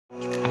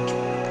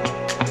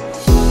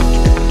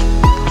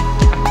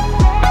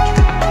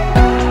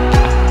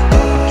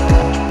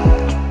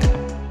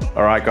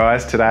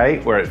Alright guys, today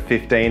we're at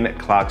 15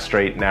 Clarke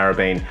Street,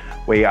 Narrabeen.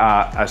 We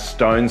are a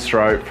stone's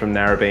throw from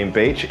Narrabeen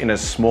Beach in a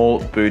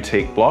small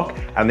boutique block,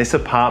 and this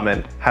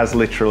apartment has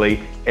literally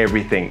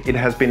everything. It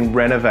has been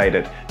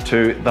renovated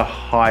to the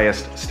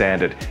highest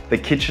standard. The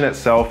kitchen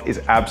itself is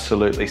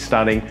absolutely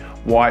stunning.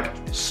 White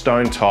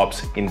stone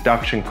tops,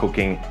 induction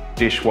cooking,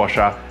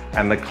 dishwasher,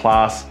 and the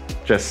class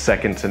just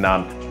second to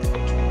none.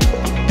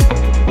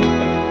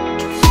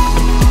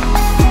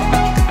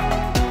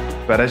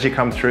 But as you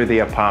come through the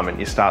apartment,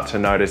 you start to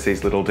notice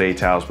these little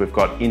details. We've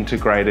got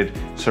integrated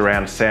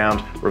surround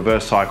sound,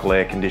 reverse cycle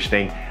air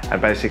conditioning, and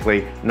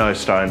basically no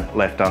stone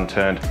left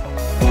unturned.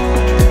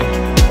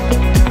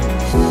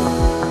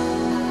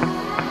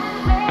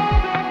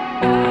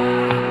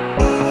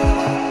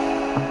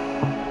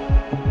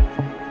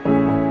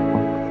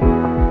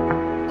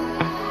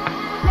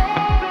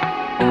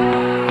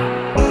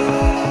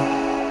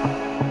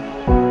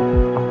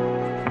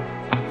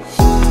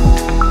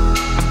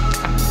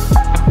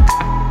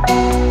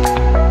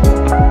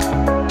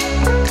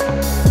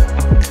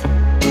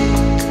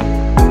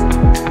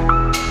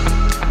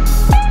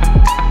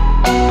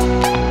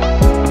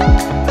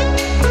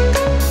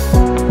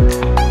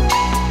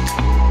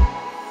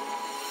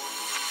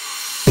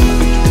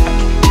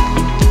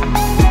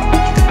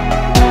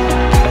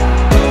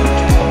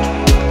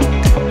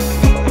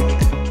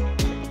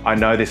 I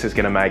know this is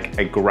going to make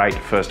a great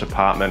first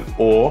apartment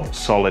or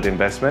solid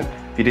investment.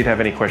 If you did have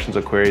any questions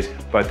or queries,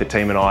 both the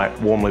team and I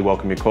warmly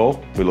welcome your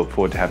call. We look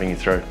forward to having you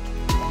through.